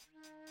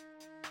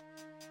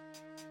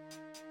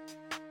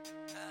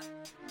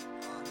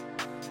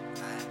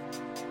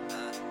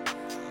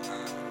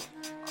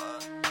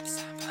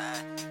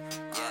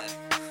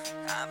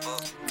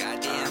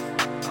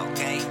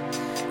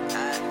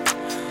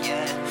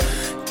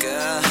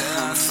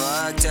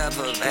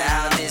love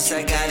about this.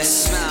 I got a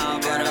smile,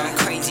 but I'm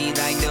crazy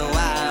like the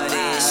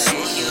wildest.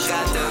 You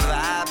got the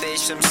vibe,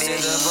 bitch. I'm still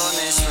up on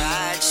this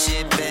ride,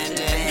 shit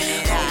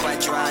bending. Hope I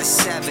draw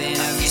 7 of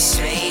your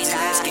spades.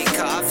 Let's get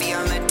coffee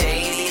on the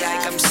daily.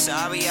 Like I'm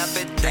sorry, I've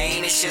been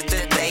thinking it's just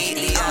a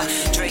lately.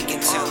 Drinking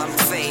till I'm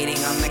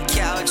fading on the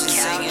couch and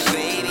singing,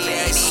 baby.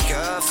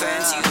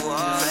 Ex-girlfriends, you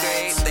all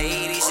great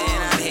ladies,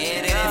 and I'm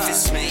hitting if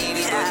it's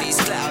maybe. But these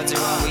clouds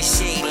are always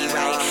shady,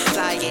 right?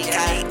 Fly a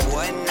kite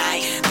one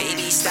night,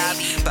 baby, stop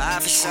by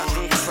for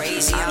something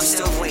crazy. I'm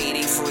still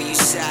waiting for you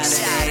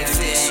Saturday.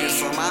 Fishing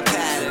for my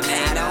pattern,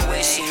 man. I'm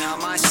wishing on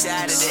my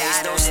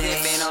Saturdays. No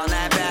sniffing on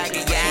that bag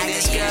again.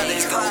 This girl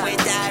is going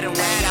that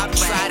away. I'm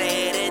trying to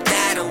hit it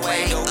that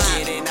away. No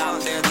kidding on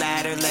their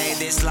ladder, lay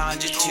this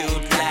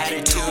longitude,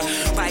 latitude.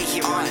 Right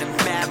here on the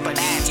map, I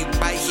need you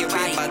right here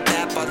in my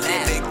lap. I'll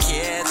live and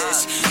kill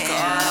this. Oh,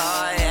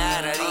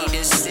 yeah, I need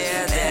to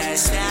steal that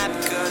snap,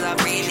 girl. I'm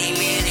really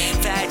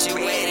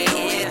infatuated.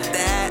 Hit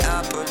that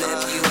upper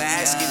lip. You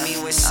asking me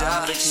what's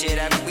up, but shit,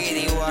 I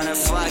really wanna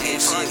fucking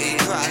shit. We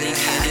probably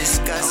can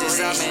discuss this.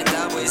 I'm in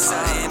love with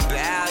something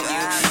about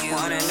you.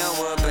 Wanna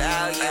know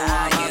about you.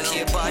 I'm up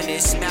here on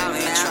this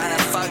mountain trying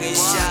to fucking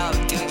shout.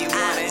 Do you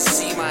wanna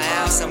see my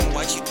house? I'm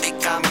what you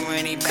think I'm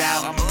really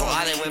about. I'm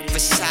bothered with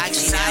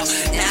Versace now.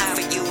 Not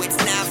for you, it's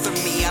not for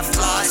me. I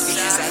floss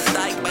because I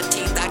like my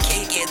teeth. I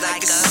can't get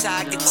like a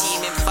soccer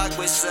team and fuck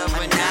with some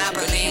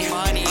monopoly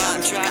money.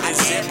 I'm trying to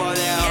sip all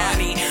that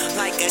honey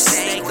like a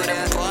snake with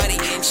a buddy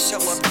and show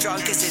up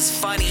drunk cause it's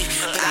funny.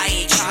 But I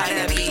ain't trying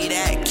to be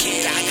that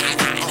kid. I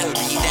gotta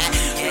be that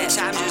bitch.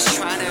 I'm just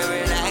trying to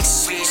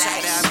relax. Bitch,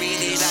 I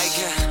really like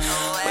you.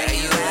 Where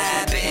you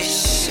at,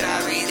 bitch? I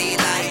really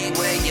like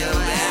where you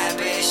at,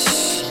 bitch.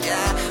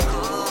 Yeah,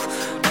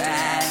 ooh,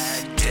 that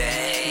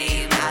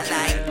day. I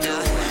like the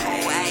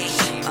way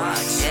she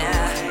walks,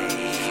 yeah.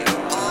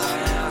 Ooh,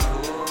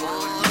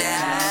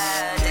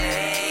 that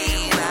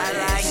day. I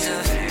like the,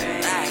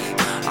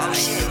 oh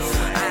shit,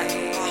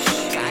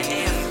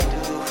 goddamn.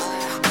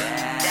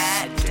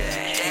 That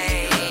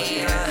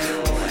day,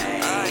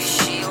 oh,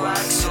 she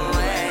walks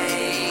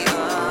away.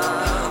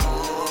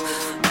 Oh,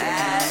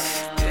 that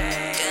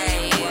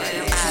day.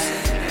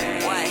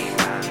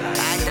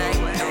 I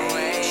like the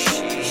way she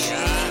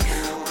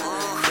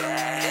ooh,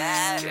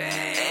 that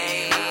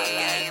day.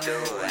 The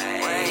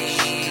way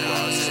she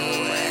walks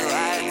away.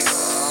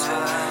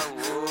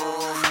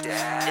 Ooh,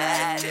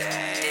 that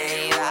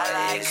day. I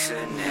like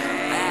her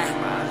name.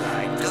 I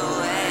like the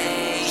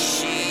way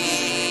she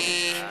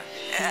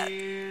yeah.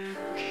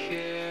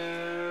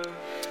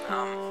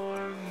 Ooh,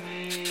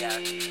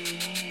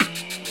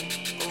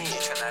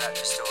 turn that up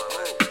just a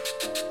little bit.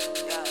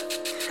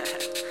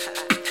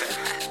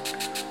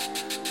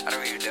 I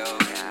don't hear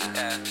dope.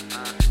 Yeah.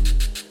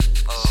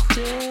 Oh.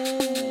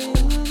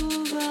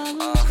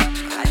 Oh.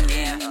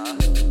 Goddamn.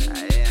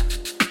 Yeah.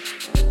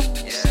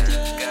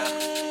 Go.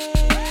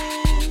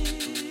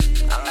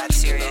 I'm not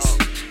serious.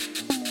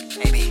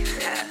 Maybe.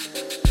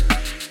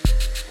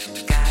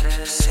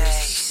 Gotta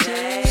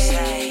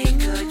say,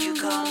 could you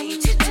call me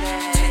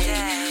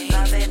today?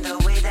 Loving the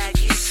way that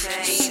you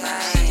say my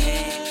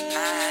name.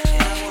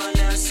 No one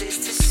else is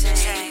the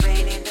same.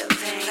 Rain in the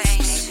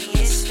veins, maybe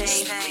it's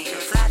fake. You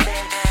fly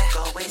there,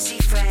 go and see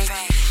Frank.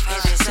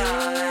 If it's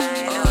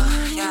alright,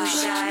 you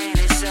shine,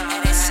 it's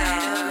alright.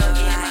 Look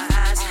in my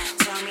eyes,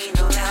 tell me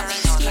no lies.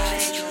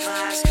 Scared you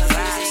vibes,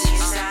 confusing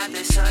inside.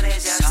 The sun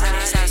is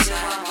outside, you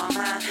on my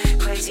mind.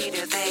 Crazy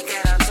to think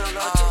that I'm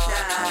solo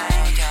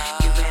tonight.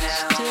 You've been at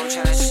home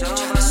trying to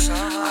sober.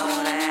 I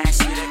wanna ask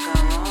you to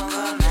come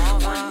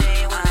home. One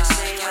day when I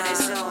say what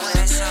it's over.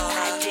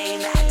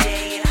 That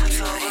day in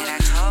October.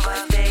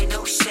 Birthday, no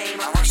shame,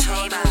 I won't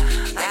hold up.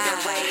 Like the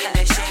way in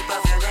the shape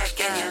of your neck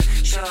and your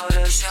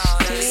shoulders.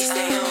 Please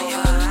stay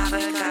over.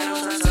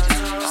 Avocados on some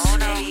toast.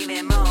 Maybe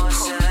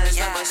mimosas,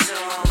 I was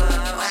sober.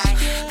 Right?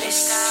 This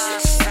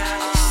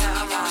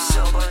time, I'm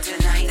sober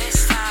tonight.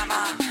 This time,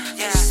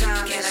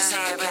 can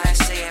I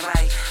say it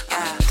right?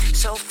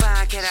 So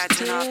fine, can I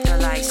turn off the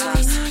lights?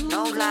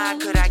 No lie,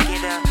 could I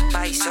get a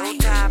bite? So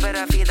tired, but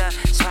I feel the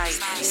spice.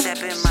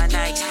 Step in my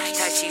nights,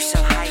 touch you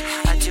so high.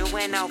 I'm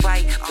doing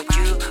alright, but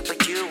you,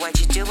 what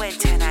you doing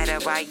tonight?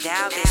 Right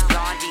now, this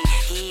blondie,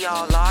 he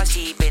all lost,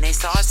 he been in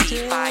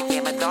saucy. 5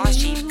 game of lost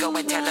sheep, go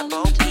and tell a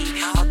Bo Peep.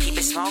 I'll keep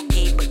it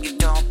smoky, but you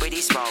don't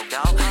really smoke,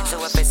 no?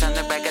 So if it's on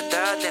the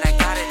regular, then I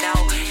gotta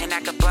know. And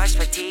I can brush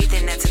my teeth,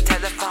 and that's a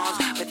telephone.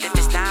 But if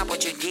it's not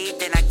what you need,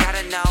 then I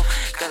gotta know.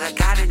 Cause I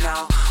gotta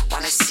know.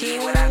 Wanna see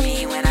what I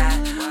mean when I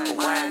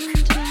work.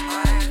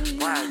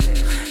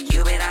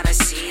 You been on the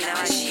scene of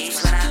my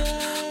sheets when I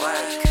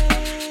work.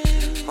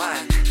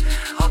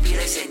 Hope you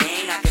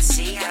listening, I can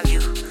see how you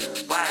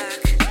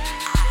work.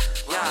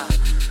 Yeah.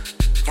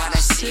 Wanna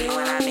see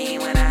what I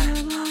mean when I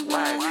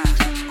work.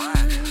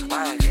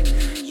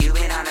 You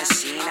been on the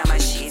scene of my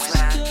sheets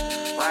when I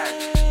work.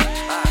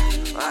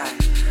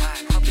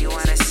 Hope you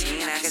wanna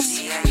see and I can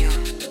see how you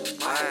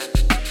work.